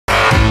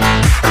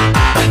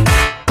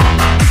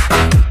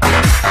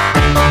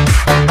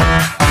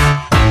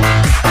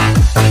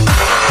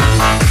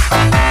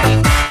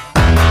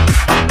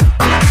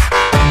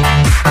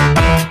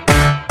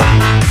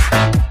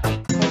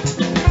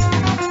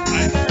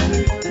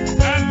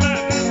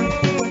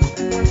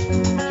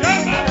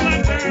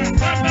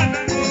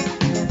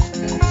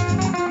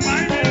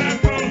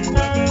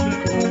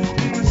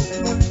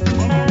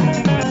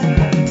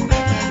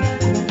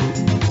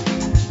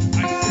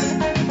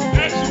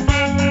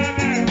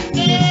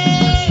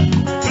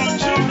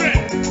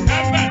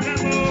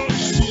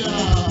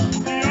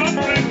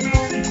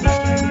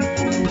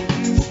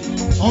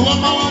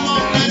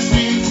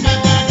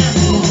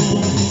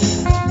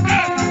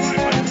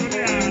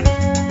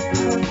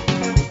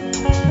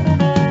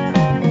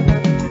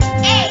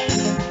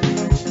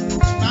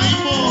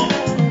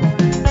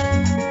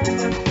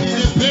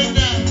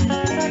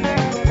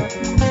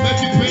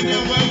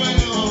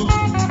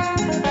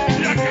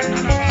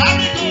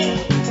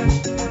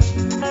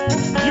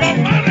Your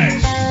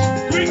marriage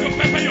going to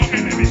pepper your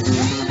enemies.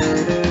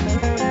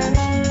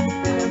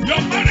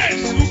 Your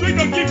marriage is going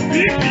to give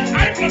BP,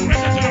 high blood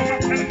pressure to your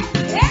enemies.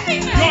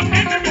 Your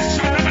enemies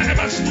shall never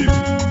ever sleep.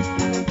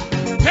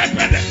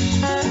 Pepper them.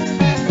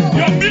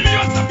 Your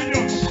millions and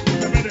millions.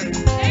 Pepper them.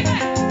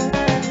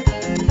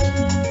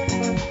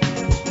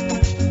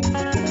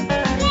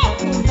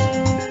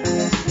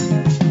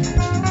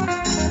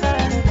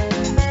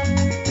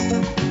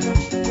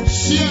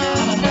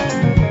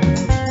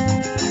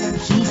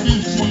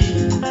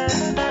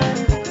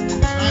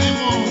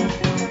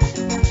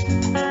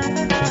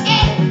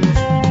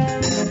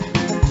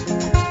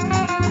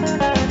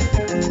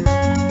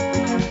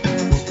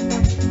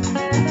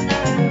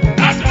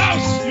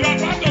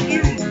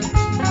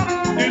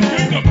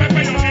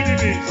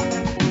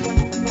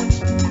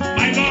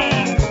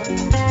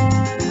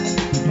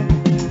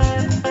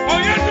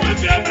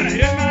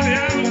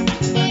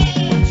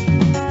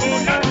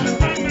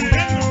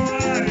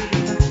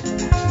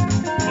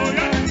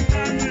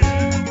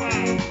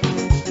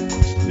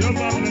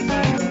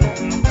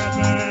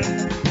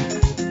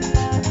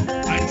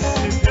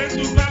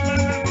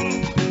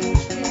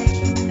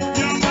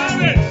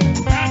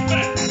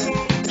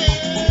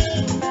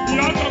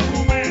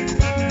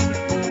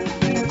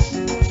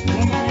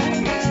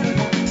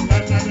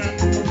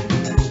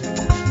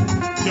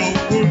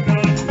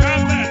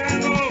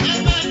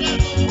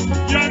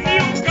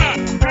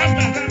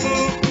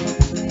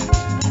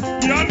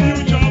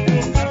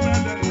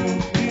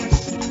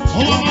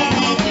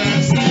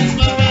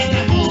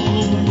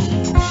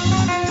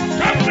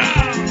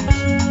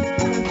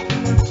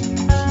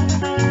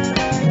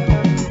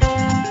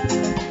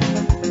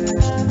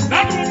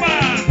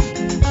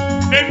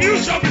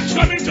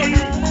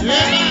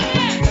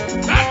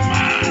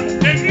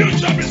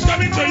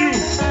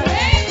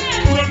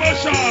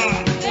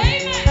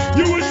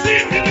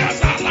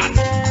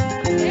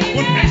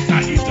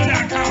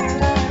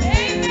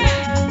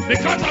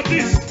 Because of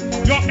this,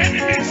 your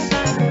enemies,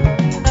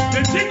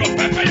 the thing will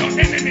pepper your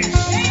enemies.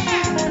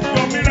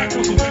 Your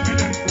miracles will pepper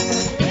them.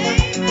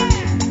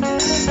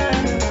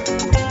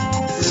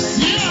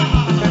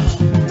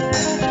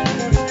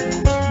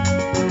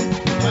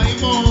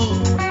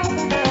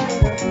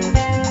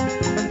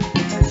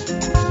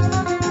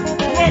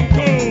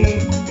 Whoa,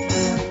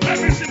 let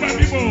me see my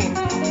people.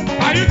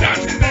 Are you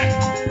dancing there?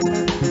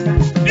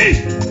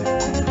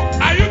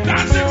 Are you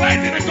dancing right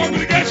in the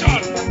congregation?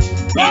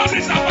 God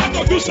is about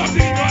to do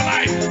something in your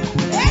life.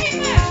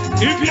 Amen.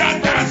 If you are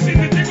dancing,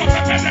 the thing of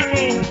the pedal.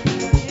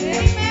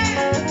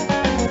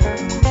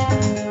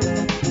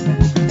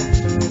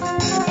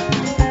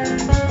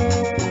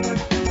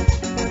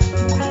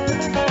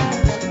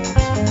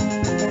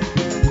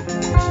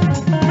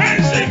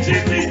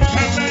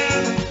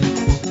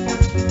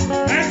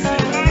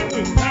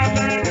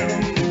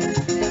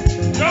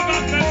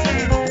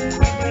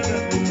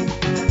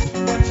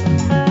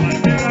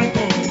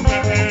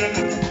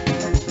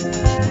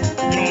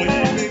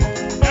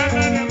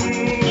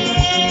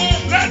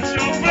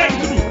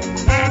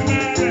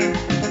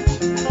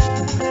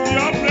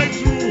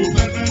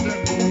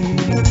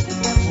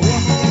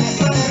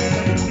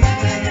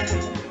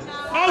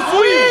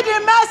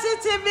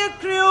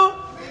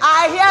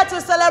 To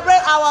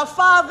celebrate our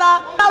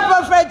father,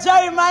 Prophet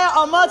Jeremiah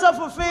Omoto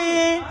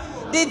Fufi,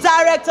 the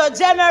Director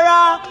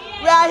General.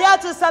 We are here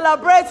to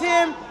celebrate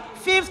him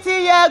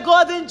 50-year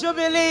Golden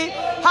Jubilee.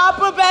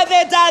 Happy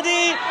birthday,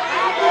 Daddy.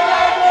 Happy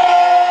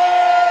birthday.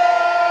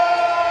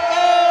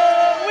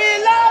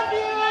 We love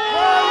you.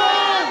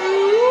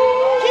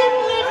 Keep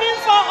living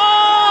for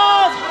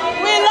us.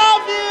 We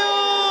love you.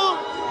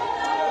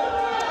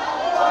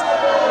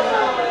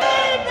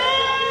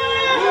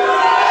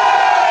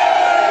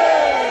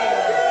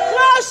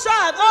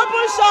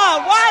 Open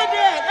shop, wide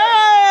it.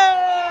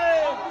 Hey.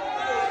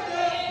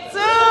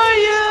 To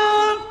you,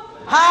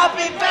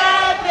 happy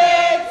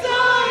birthday to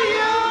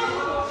you.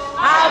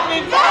 Happy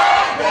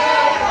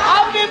birthday,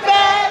 happy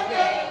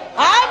birthday,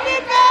 happy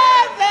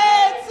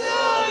birthday to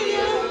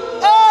you.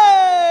 Hey.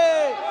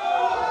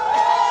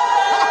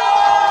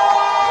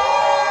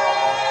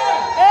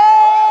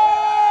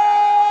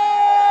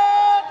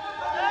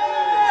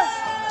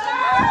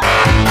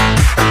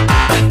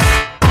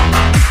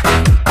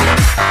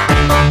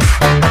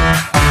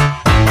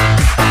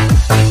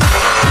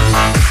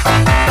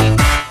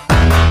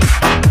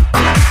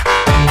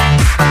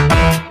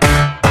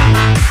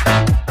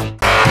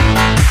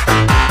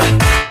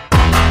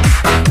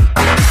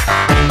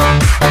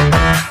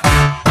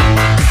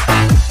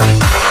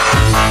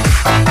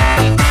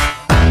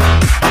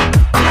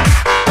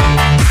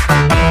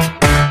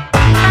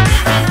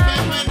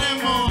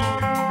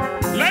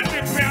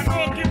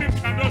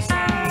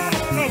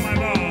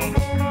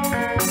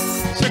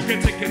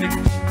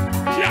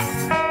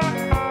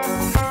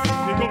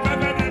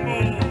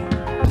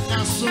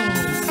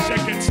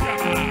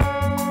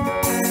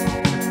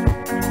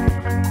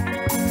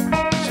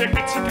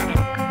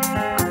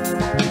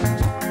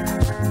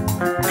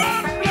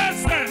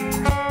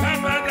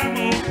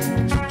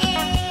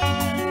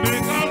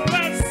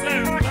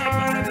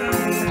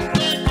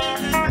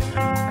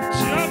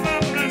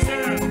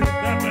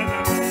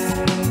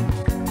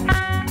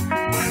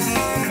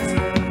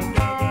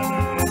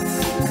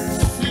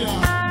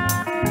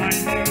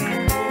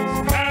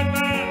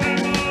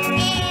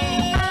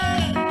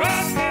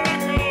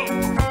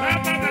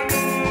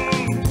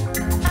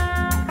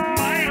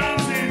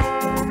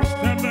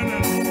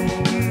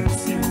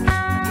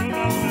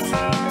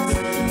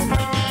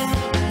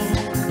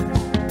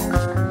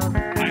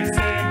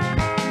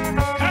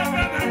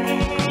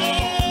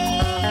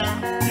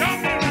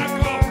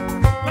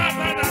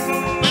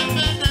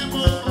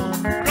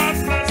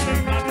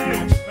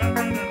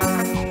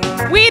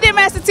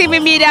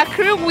 Jubilee Media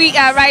Crew. We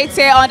are right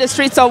here on the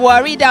streets of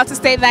Warri, Delta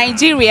State,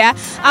 Nigeria,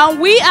 and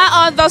we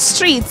are on the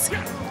streets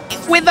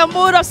with the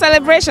mood of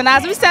celebration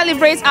as we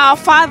celebrate our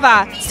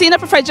father, Senior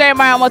Prophet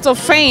Jeremiah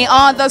Omotofeyin,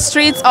 on the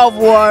streets of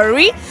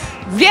Warri.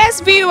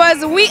 Yes,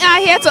 viewers, we are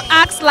here to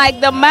act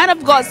like the man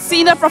of God,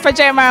 Senior Prophet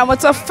Jeremiah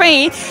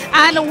Omotofeyin,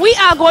 and we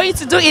are going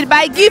to do it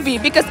by giving,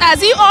 because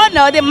as you all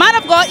know, the man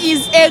of God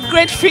is a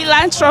great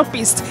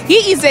philanthropist.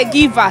 He is a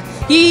giver.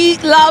 He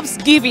loves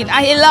giving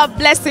and he loves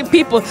blessing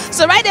people.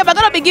 So right there, we're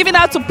going to be giving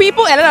out to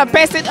people, a lot of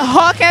persons,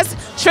 hawkers,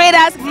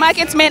 traders,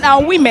 marketmen,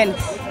 and women,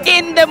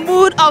 in the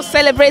mood of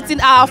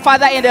celebrating our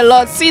father in the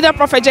Lord, Senior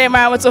Prophet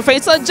Jeremiah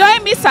Omotofeyin. So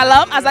join me,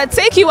 Salam, as I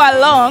take you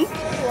along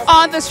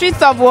on the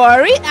streets of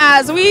Warri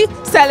as we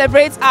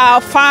celebrate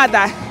our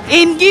father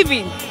in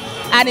giving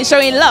and in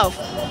showing love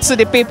to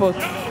the people.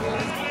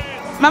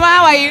 Mama,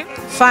 how are you?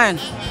 Fine.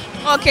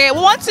 Okay, we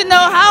want to know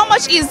how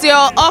much is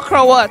your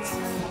okra worth?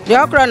 The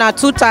okra na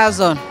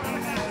 2,000.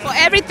 For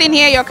everything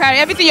here you're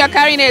carrying, everything you're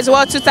carrying is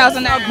worth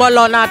 2,000 naira.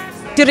 Bolo na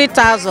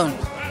 3,000.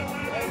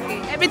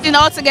 Everything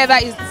all together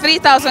is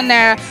 3,000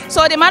 naira.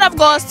 So the man of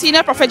God,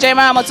 Senior Prophet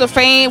Jeremiah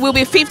Omotofeyin, will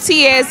be 50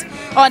 years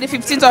on the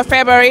 15th of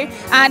February,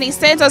 and he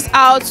sent us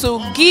out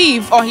to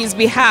give on his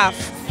behalf.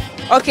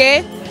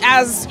 Okay,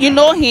 as you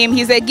know him,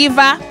 he's a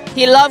giver.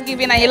 He loves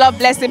giving and he loves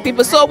blessing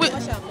people. So we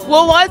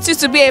want you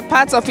to be a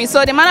part of it.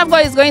 So the man of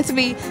God is going to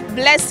be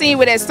blessing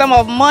with a sum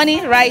of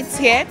money right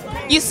here.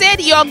 You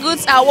said your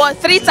goods are worth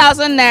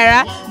 3,000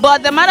 naira,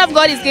 but the man of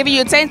God is giving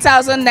you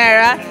 10,000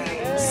 naira.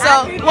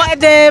 So what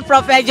day,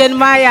 Prophet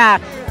Jeremiah?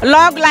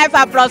 Long life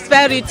and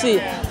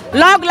prosperity.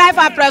 Long life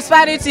and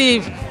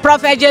prosperity.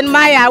 Prophet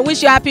Jeremiah,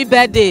 wish you happy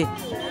birthday.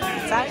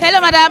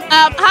 Hello, madam.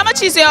 How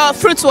much is your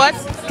fruit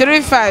worth?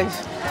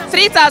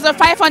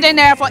 3,500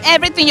 naira for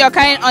everything you're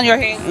carrying on your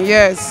head.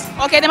 Yes.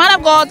 Okay, the man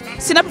of God,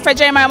 Senior Prophet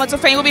Jeremiah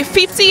Omotofeyin, will be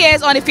 50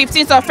 years on the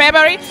 15th of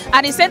February,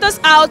 and he sent us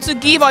out to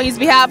give on his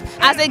behalf.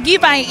 As a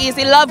giver he is,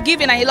 he loves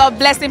giving and he loves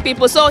blessing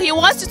people. So he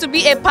wants you to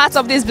be a part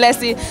of this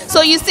blessing.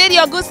 So you said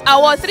your goods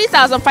are worth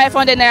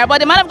 3,500 naira, but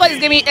the man of God is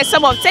giving a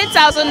sum of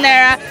 10,000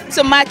 naira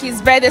to mark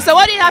his birthday. So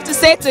what do you have to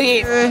say to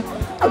him?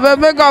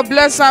 May God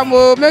bless him,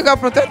 may God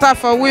protect her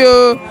for we.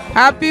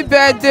 Happy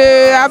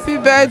birthday, happy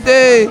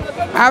birthday,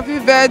 happy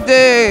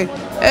birthday.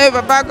 Hey,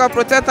 Baba, God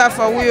protect her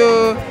for we.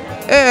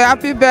 Hey,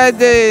 happy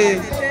birthday,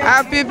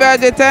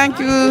 thank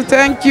you,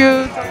 thank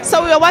you.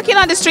 So we were walking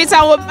on the streets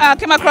and we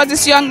came across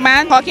this young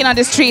man walking on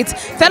the streets.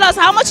 Tell us,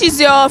 how much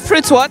is your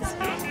fruit worth?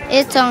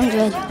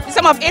 800. The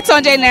sum of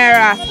 800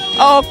 naira.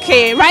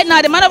 Okay, right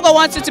now the man of God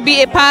wants you to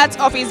be a part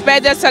of his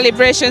birthday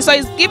celebration. So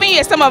he's giving you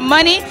a sum of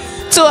money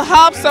to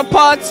help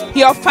support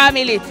your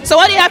family. So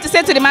what do you have to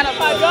say to the man of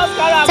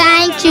God?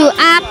 Thank you.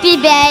 Happy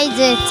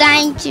birthday.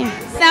 Thank you.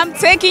 I'm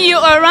taking you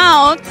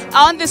around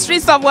on the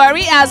streets of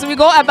Warri as we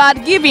go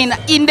about giving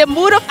in the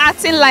mood of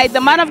acting like the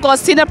man of God,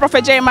 Senior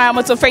Prophet Jeremiah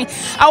Omotofeyin.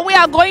 And we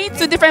are going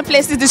to different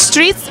places, the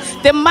streets,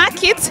 the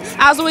market,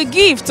 as we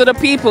give to the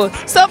people.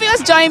 So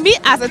viewers, join me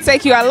as I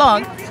take you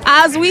along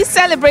as we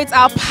celebrate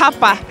our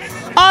Papa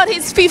on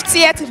his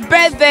 50th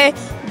birthday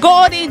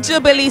Golden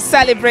Jubilee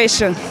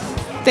celebration.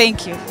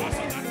 Thank you.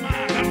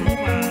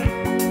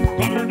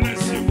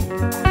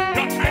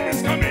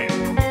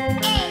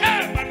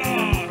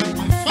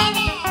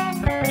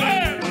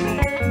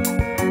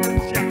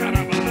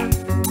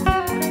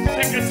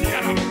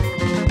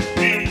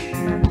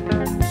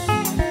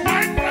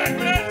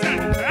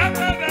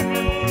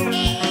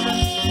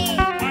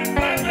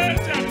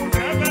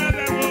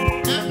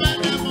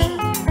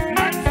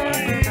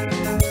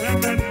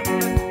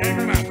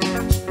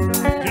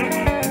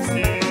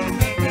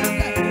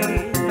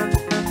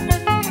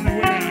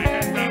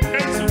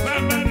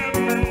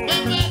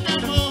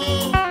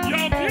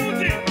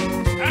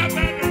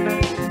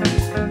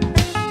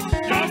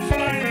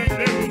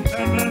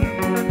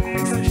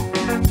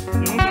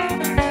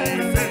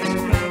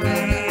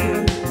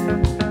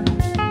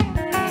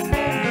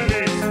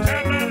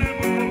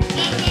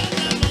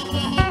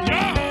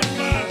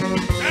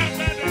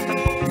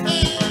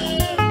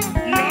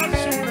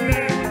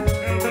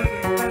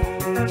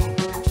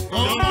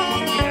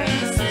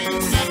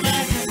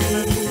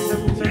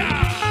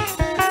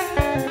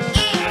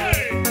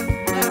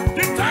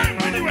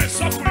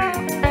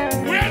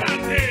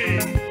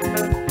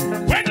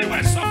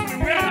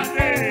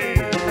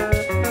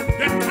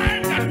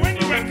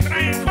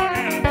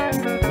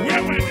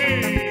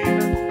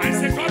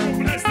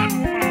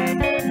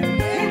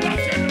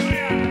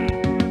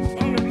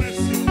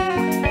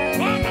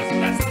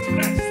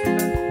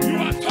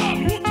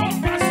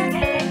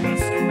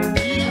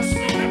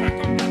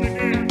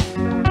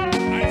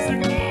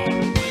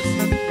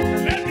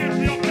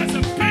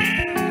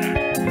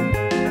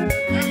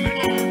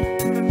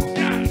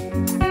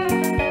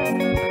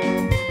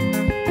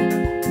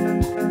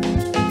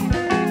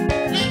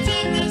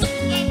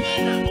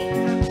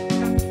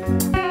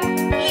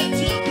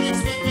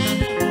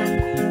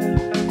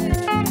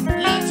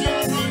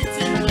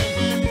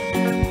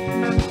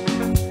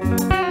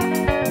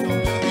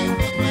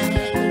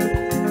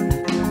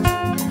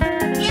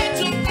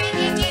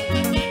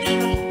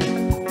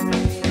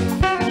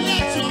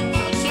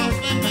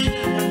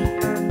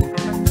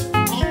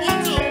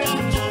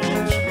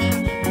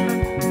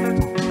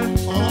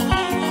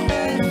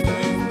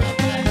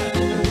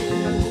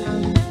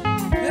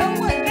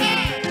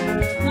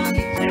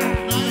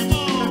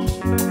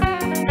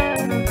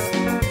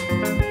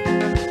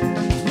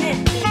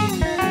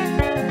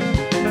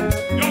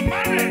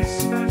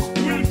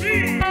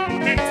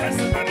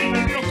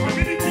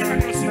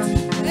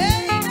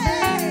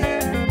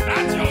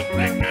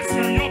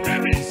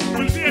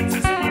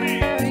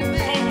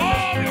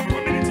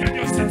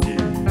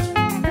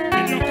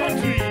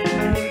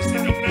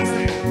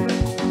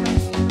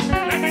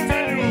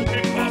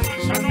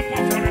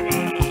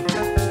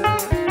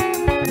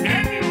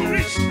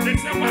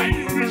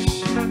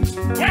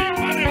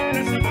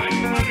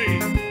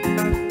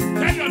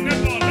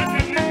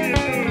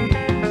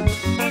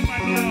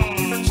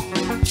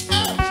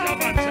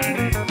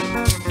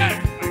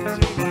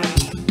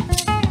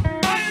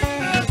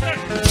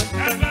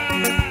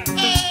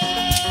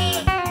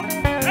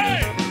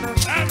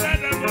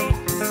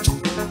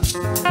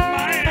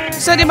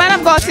 So the man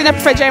of God, Senior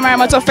Prophet Jeremiah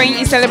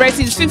Omotofeyin, is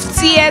celebrating his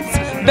 50th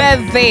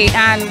birthday,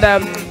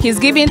 and he's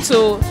giving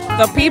to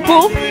the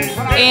people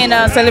in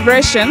a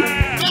celebration,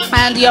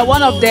 and you're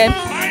one of them.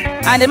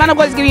 And the man of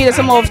God is giving you the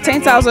sum of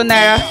 10,000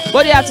 naira.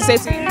 What do you have to say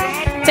to him?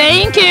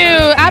 Thank you.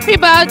 Happy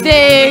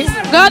birthday.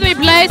 God will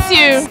bless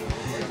you.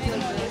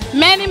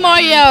 Many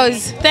more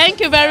years. Thank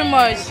you very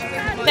much.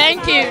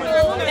 Thank you.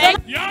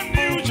 Your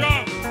new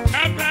job,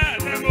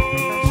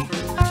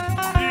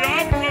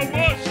 your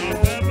promotion,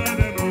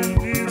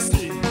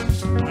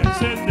 I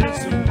said this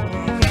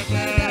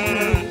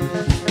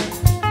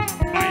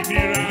my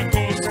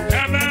miracles,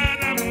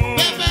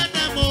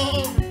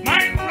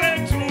 my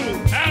breakthrough,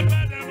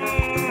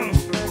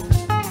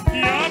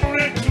 your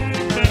breakthrough,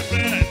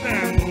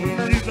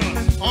 Jesus.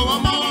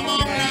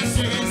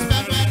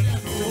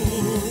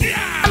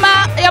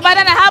 Your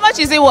banana, how much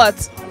is it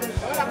worth?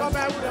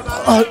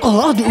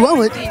 All the one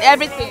with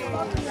Everything.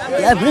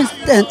 every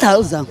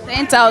 10,000.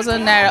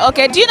 10,000 naira.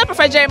 Okay, do you know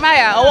Prophet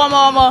Jeremiah? Or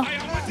one more?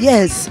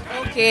 Yes.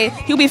 Okay,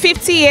 he'll be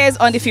 50 years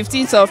on the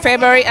 15th of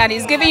February, and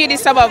he's giving you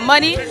this sum of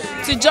money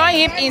to join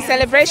him in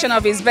celebration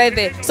of his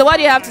birthday. So what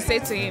do you have to say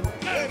to him?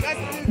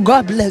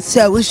 God bless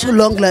you. I wish you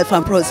long life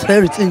and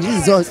prosperity in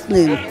Jesus'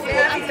 name.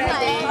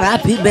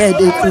 Happy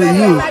birthday to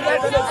you.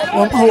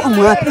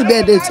 Happy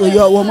birthday to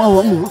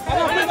you.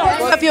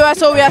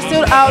 So we are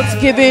still out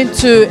giving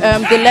to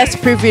the less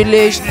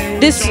privileged.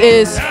 This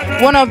is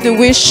one of the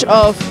wish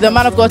of the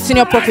man of God,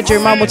 Senior Prophet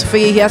Jeremiah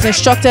Omotofeyin. He has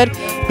instructed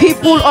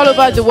people all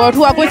over the world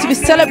who are going to be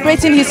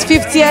celebrating his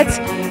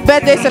 50th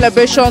birthday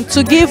celebration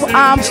to give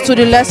alms to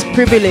the less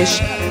privileged.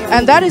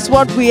 And that is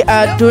what we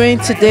are doing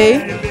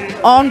today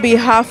on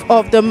behalf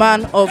of the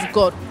man of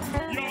God.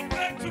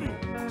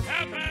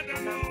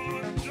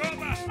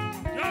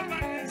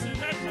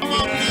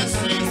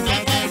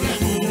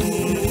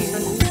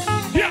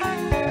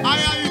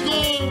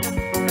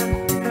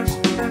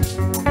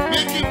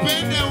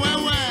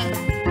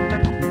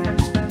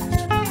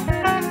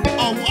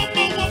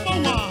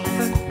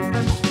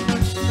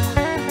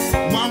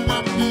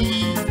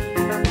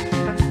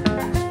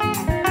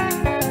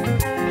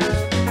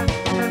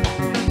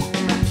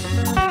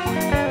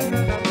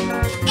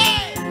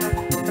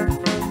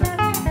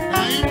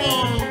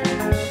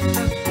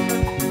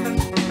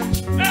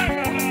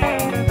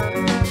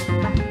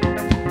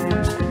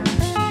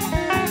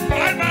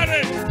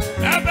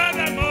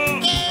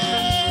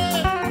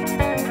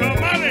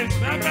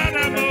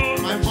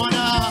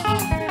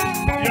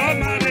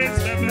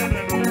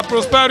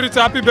 Prosperity,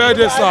 happy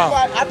birthday, sir.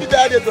 Happy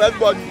birthday to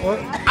everybody.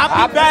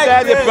 Happy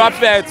birthday,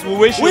 Prophet. We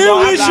wish you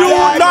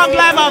long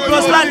life and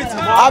prosperity.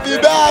 Happy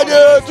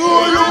birthday to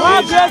you.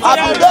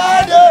 Happy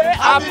birthday.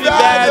 Happy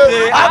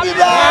birthday. Happy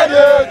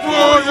birthday to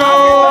you.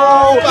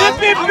 Hip,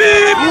 hip,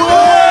 hip.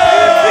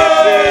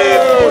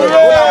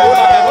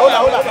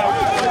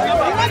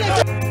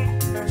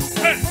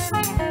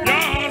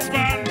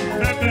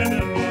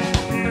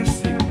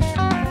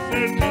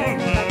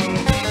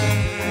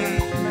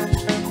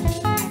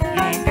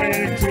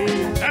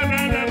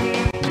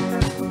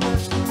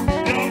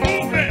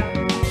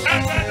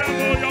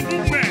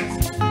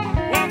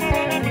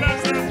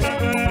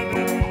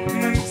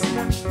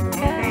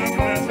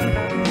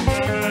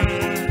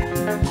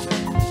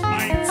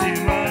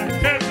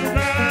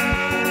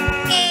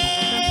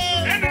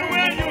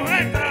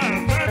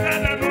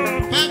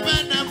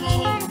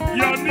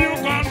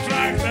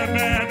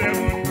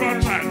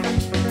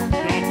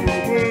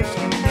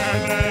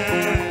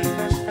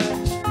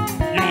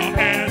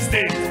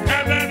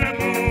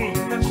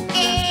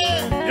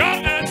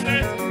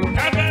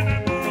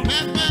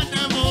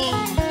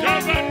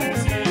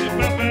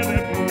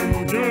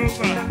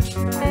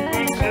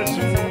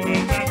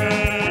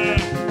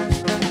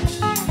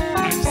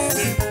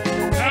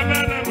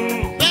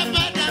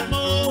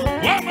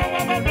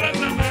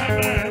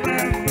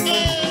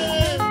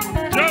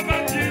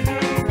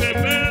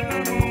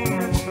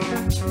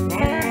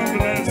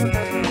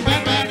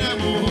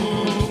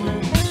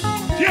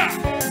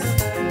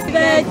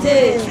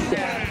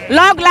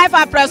 Long life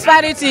and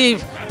prosperity.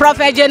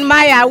 Prophet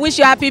Jeremiah, I wish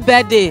you happy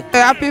birthday.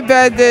 Happy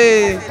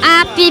birthday.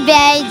 Happy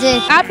birthday.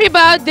 Happy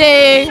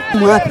birthday.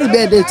 Happy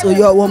birthday to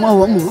you.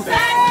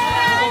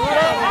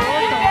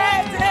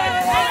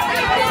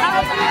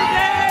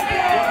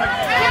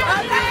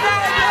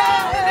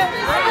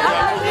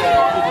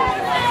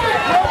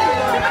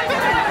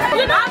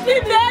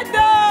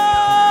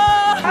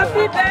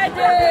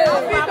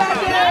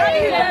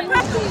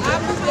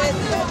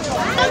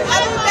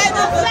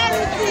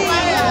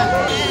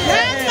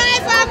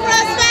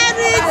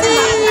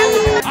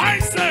 I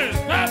say,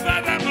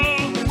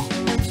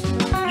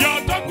 your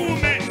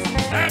documents,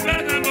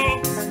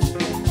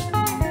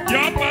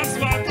 your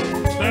passport,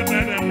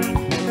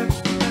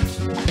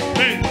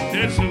 hey,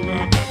 this is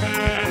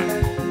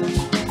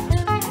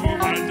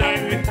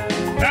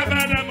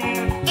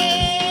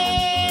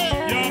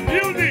your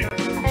building,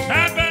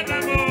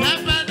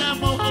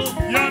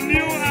 your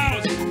new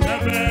house,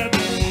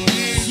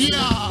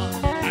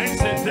 I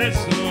say this.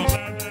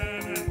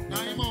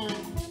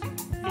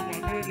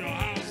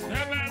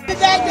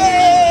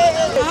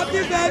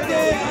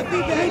 birthday.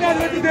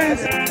 Happy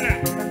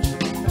birthday.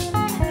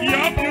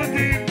 Your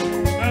beauty.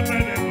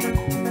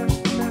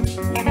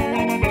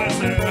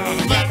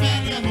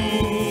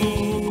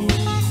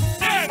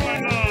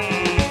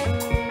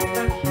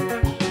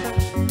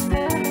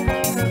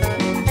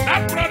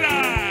 That brother,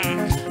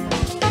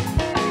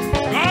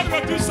 God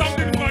will do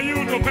something for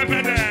you to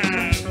prepare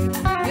them.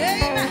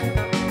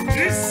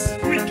 This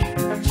week,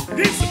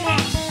 this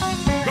month,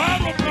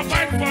 God will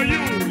provide for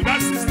you,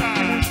 that sister.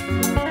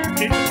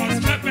 It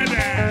must prepare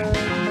them.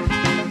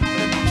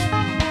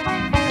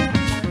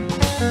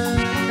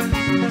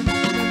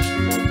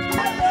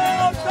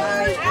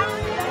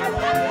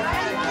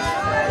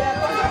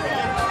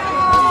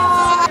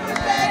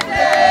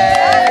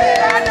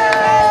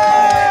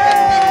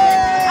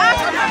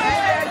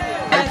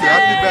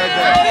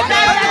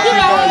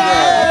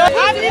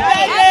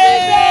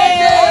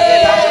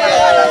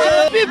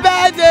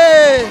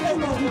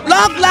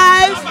 Long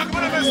life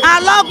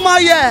and long more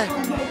years.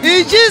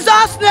 In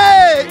Jesus'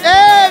 name,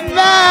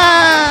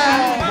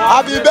 amen.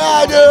 Happy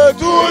birthday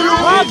to you.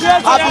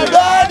 Happy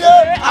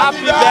birthday.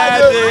 Happy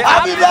birthday.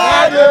 Happy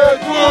birthday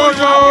to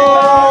you.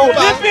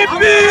 Beep, beep,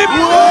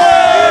 beep.